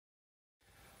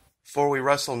For we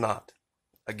wrestle not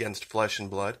against flesh and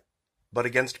blood, but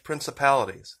against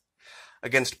principalities,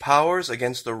 against powers,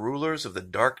 against the rulers of the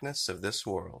darkness of this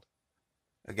world,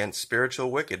 against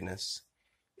spiritual wickedness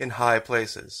in high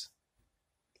places.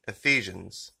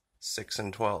 Ephesians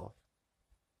 6:12.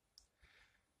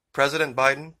 President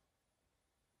Biden,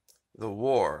 the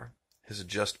war has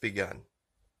just begun.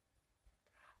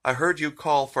 I heard you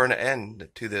call for an end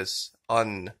to this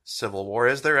uncivil war.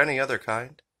 Is there any other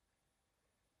kind?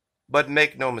 But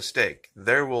make no mistake,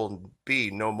 there will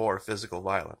be no more physical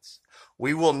violence.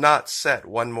 We will not set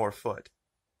one more foot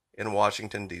in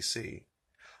Washington, D.C.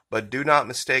 But do not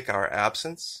mistake our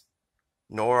absence,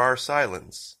 nor our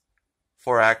silence,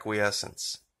 for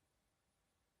acquiescence.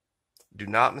 Do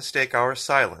not mistake our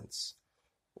silence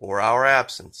or our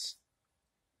absence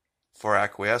for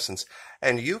acquiescence.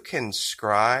 And you can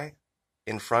scry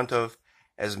in front of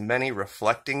as many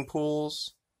reflecting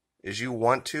pools as you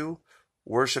want to,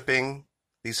 worshiping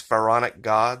these pharaonic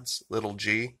gods, little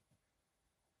g,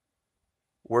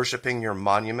 worshiping your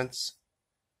monuments,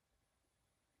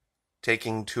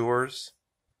 taking tours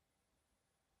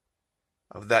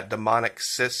of that demonic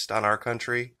cyst on our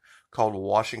country called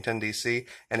Washington, D.C.,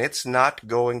 and it's not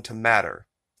going to matter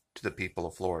to the people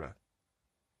of Florida.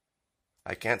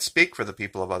 I can't speak for the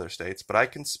people of other states, but I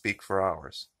can speak for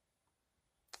ours.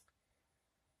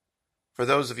 For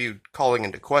those of you calling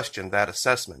into question that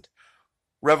assessment,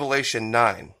 Revelation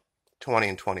 9:20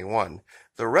 and 21,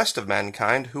 the rest of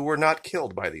mankind who were not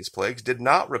killed by these plagues did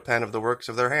not repent of the works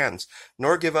of their hands,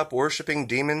 nor give up worshipping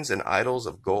demons and idols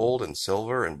of gold and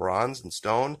silver and bronze and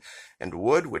stone and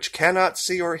wood, which cannot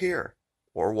see or hear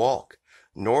or walk,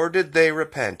 nor did they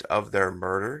repent of their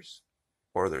murders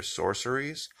or their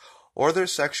sorceries or their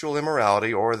sexual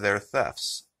immorality or their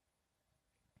thefts.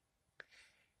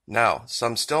 Now,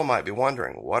 some still might be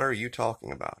wondering, what are you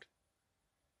talking about?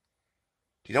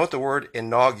 Do you know what the word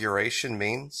inauguration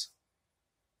means?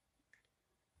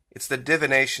 It's the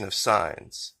divination of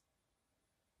signs.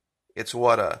 It's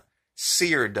what a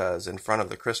seer does in front of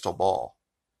the crystal ball.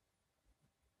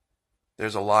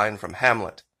 There's a line from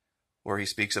Hamlet where he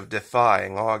speaks of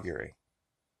defying augury.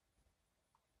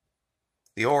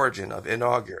 The origin of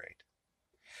inaugurate.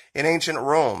 In ancient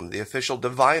Rome, the official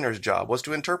diviner's job was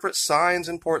to interpret signs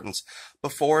and portents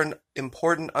before an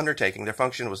important undertaking. Their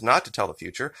function was not to tell the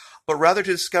future, but rather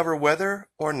to discover whether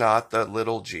or not the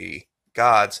little g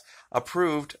gods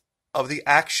approved of the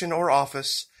action or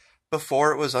office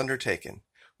before it was undertaken,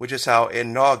 which is how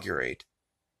inaugurate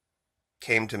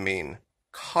came to mean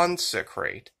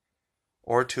consecrate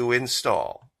or to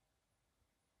install.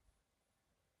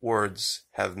 Words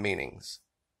have meanings.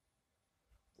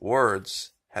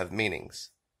 Words have meanings.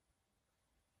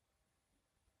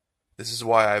 This is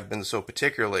why I've been so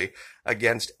particularly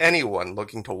against anyone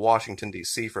looking to Washington,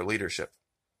 D.C. for leadership,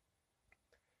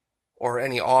 or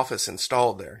any office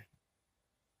installed there.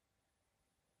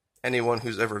 Anyone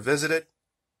who's ever visited,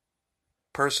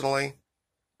 personally,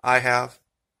 I have,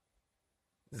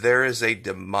 there is a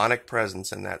demonic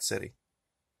presence in that city.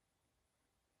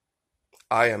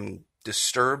 I am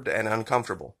disturbed and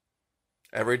uncomfortable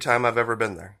every time I've ever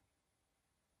been there.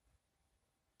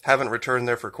 Haven't returned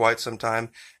there for quite some time,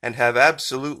 and have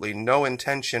absolutely no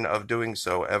intention of doing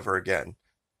so ever again,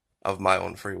 of my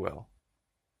own free will.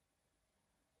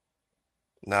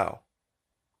 Now,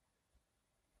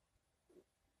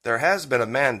 there has been a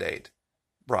mandate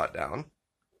brought down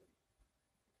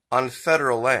on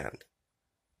federal land.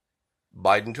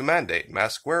 Biden to mandate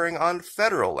mask wearing on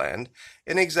federal land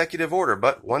in executive order,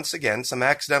 but once again, some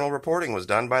accidental reporting was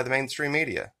done by the mainstream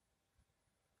media.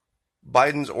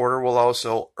 Biden's order will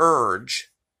also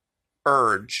urge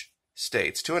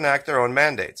states to enact their own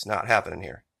mandates. Not happening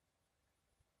here.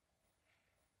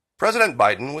 President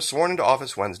Biden was sworn into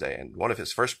office Wednesday, and one of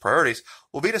his first priorities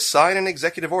will be to sign an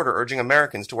executive order urging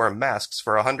Americans to wear masks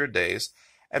for 100 days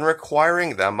and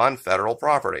requiring them on federal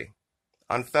property.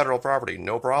 On federal property,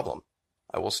 no problem.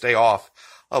 I will stay off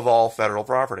of all federal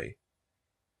property.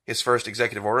 His first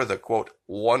executive order, the, quote,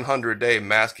 100-day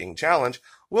masking challenge,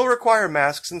 will require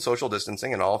masks and social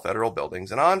distancing in all federal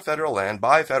buildings and on federal land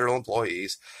by federal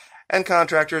employees and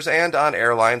contractors and on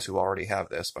airlines who already have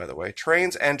this, by the way,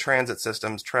 trains and transit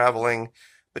systems traveling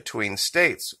between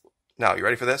states. Now, you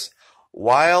ready for this?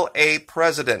 While a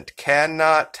president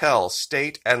cannot tell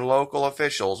state and local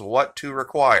officials what to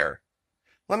require.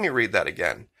 Let me read that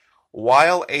again.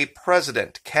 While a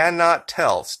president cannot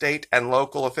tell state and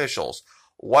local officials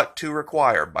what to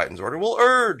require, Biden's order will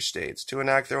urge states to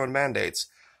enact their own mandates.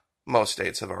 Most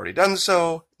states have already done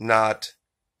so, not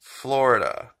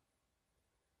Florida.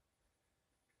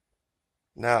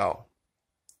 Now,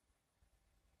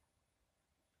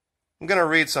 I'm going to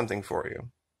read something for you.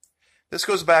 This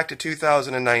goes back to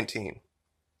 2019.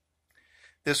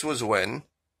 This was when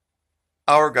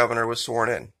our governor was sworn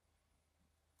in.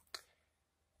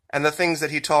 And the things that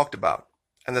he talked about,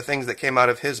 and the things that came out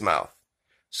of his mouth,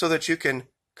 so that you can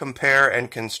compare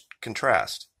and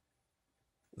contrast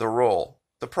the role,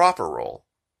 the proper role,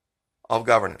 of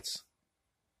governance.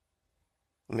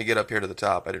 Let me get up here to the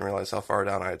top. I didn't realize how far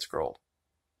down I had scrolled.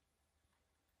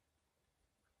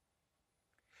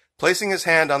 Placing his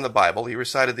hand on the Bible, he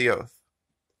recited the oath.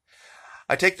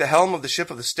 I take the helm of the ship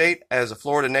of the state as a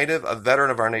Florida native, a veteran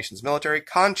of our nation's military,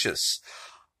 conscious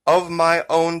of my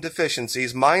own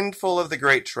deficiencies, mindful of the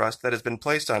great trust that has been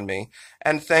placed on me,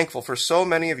 and thankful for so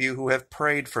many of you who have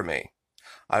prayed for me.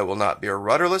 I will not be a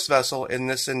rudderless vessel in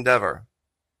this endeavor.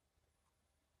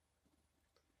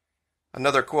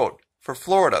 Another quote. For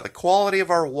Florida, the quality of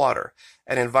our water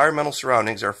and environmental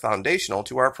surroundings are foundational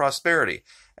to our prosperity.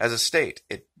 As a state,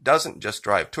 it doesn't just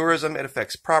drive tourism, it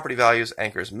affects property values,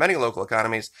 anchors many local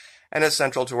economies, and is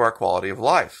central to our quality of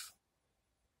life.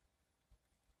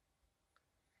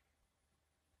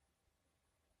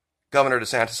 Governor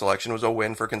DeSantis' election was a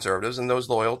win for conservatives and those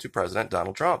loyal to President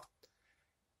Donald Trump.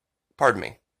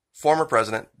 Former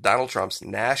President Donald Trump's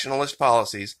nationalist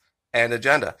policies and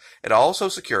agenda. It also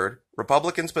secured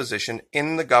Republicans' position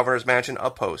in the governor's mansion,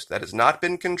 a post that has not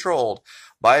been controlled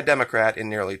by a Democrat in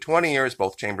nearly 20 years.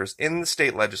 Both chambers in the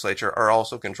state legislature are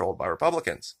also controlled by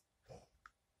Republicans.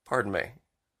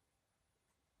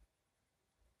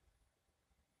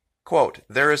 Quote,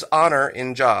 there is honor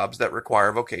in jobs that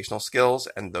require vocational skills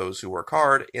and those who work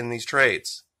hard in these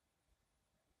trades.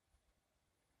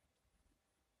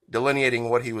 Delineating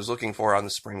what he was looking for on the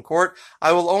Supreme Court,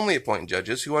 I will only appoint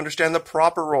judges who understand the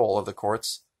proper role of the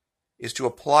courts is to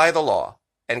apply the law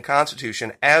and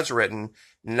Constitution as written,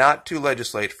 not to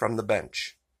legislate from the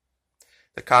bench.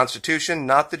 The Constitution,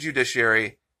 not the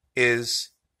judiciary, is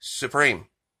supreme.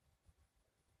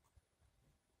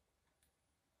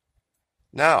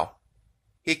 Now,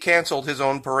 he canceled his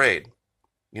own parade.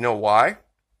 You know why?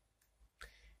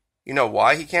 You know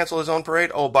why he canceled his own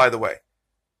parade? Oh, by the way,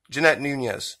 Jeanette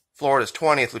Nunez, Florida's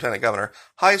 20th lieutenant governor,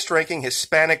 highest-ranking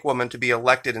Hispanic woman to be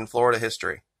elected in Florida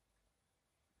history.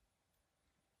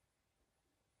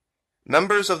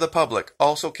 Members of the public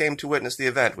also came to witness the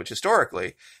event, which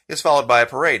historically is followed by a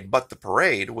parade, but the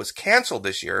parade was canceled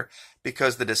this year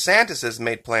because the DeSantises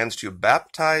made plans to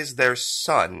baptize their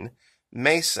son,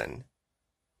 Mason,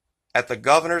 at the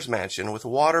governor's mansion with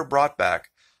water brought back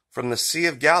from the Sea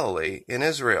of Galilee in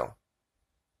Israel.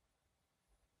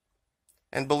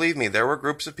 And believe me, there were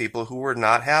groups of people who were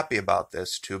not happy about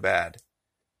this. Too bad.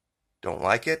 Don't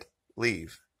like it?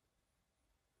 Leave.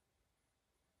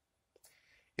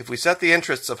 If we set the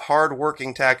interests of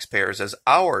hard-working taxpayers as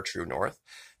our true north,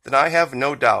 then I have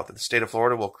no doubt that the state of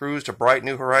Florida will cruise to bright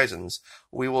new horizons.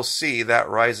 We will see that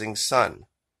rising sun.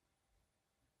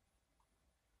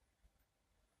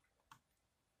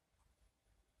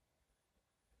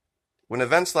 When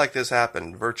events like this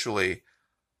happen, virtually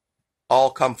all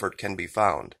comfort can be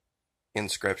found in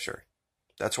Scripture.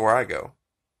 That's where I go.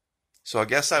 So I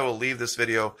guess I will leave this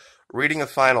video reading a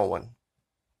final one.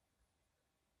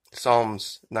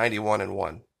 Psalms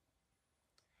 91:1.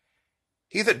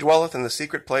 He that dwelleth in the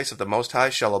secret place of the Most High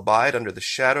shall abide under the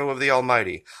shadow of the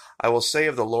Almighty. I will say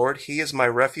of the Lord, He is my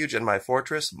refuge and my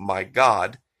fortress, my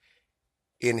God.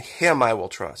 In Him I will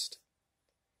trust.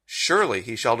 Surely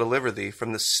He shall deliver thee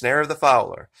from the snare of the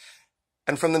fowler,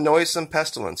 and from the noisome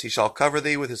pestilence. He shall cover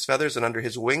thee with His feathers, and under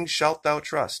His wings shalt thou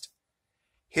trust.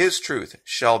 His truth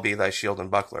shall be thy shield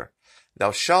and buckler.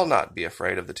 Thou shalt not be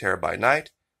afraid of the terror by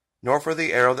night, nor for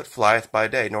the arrow that flieth by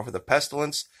day, nor for the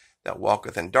pestilence that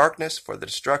walketh in darkness, for the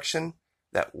destruction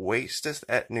that wasteth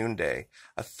at noonday.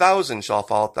 1,000 shall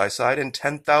fall at thy side, and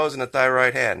 10,000 at thy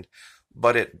right hand,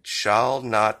 but it shall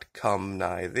not come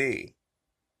nigh thee.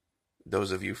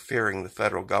 Those of you fearing the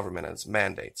federal government and its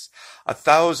mandates.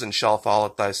 1,000 shall fall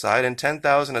at thy side, and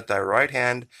 10,000 at thy right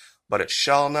hand, but it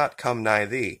shall not come nigh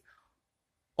thee.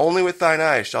 Only with thine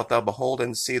eyes shalt thou behold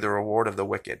and see the reward of the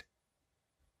wicked.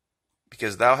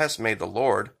 Because thou hast made the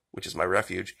Lord, which is my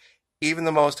refuge, even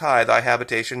the Most High, thy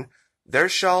habitation, there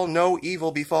shall no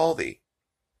evil befall thee,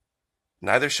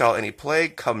 neither shall any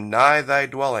plague come nigh thy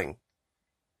dwelling.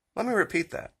 Let me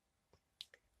repeat that.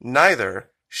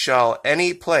 Neither shall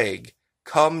any plague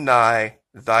come nigh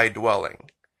thy dwelling,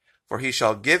 for he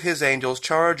shall give his angels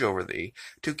charge over thee,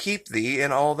 to keep thee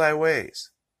in all thy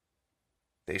ways.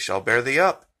 They shall bear thee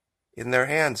up in their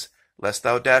hands, lest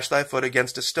thou dash thy foot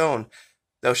against a stone.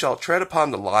 Thou shalt tread upon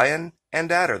the lion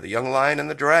and adder, the young lion and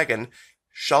the dragon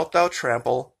shalt thou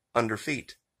trample under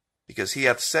feet. because he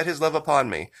hath set his love upon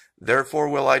me. Therefore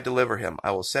will I deliver him.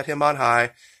 I will set him on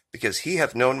high, because he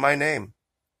hath known my name.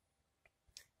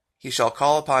 He shall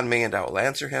call upon me, and I will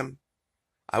answer him.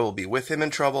 I will be with him in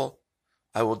trouble.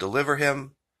 I will deliver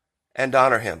him and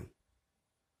honor him.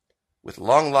 With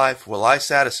long life will I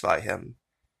satisfy him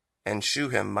and shew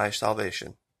him my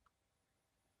salvation.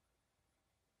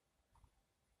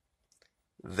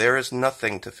 There is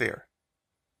nothing to fear.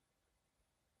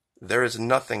 There is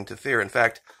nothing to fear. In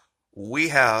fact, we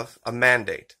have a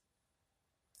mandate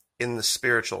in the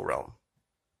spiritual realm.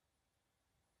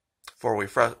 For we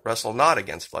wrestle not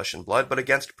against flesh and blood, but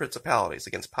against principalities,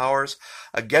 against powers,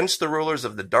 against the rulers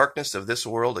of the darkness of this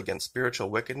world, against spiritual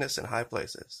wickedness in high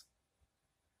places.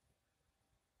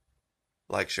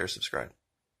 Like, share, subscribe.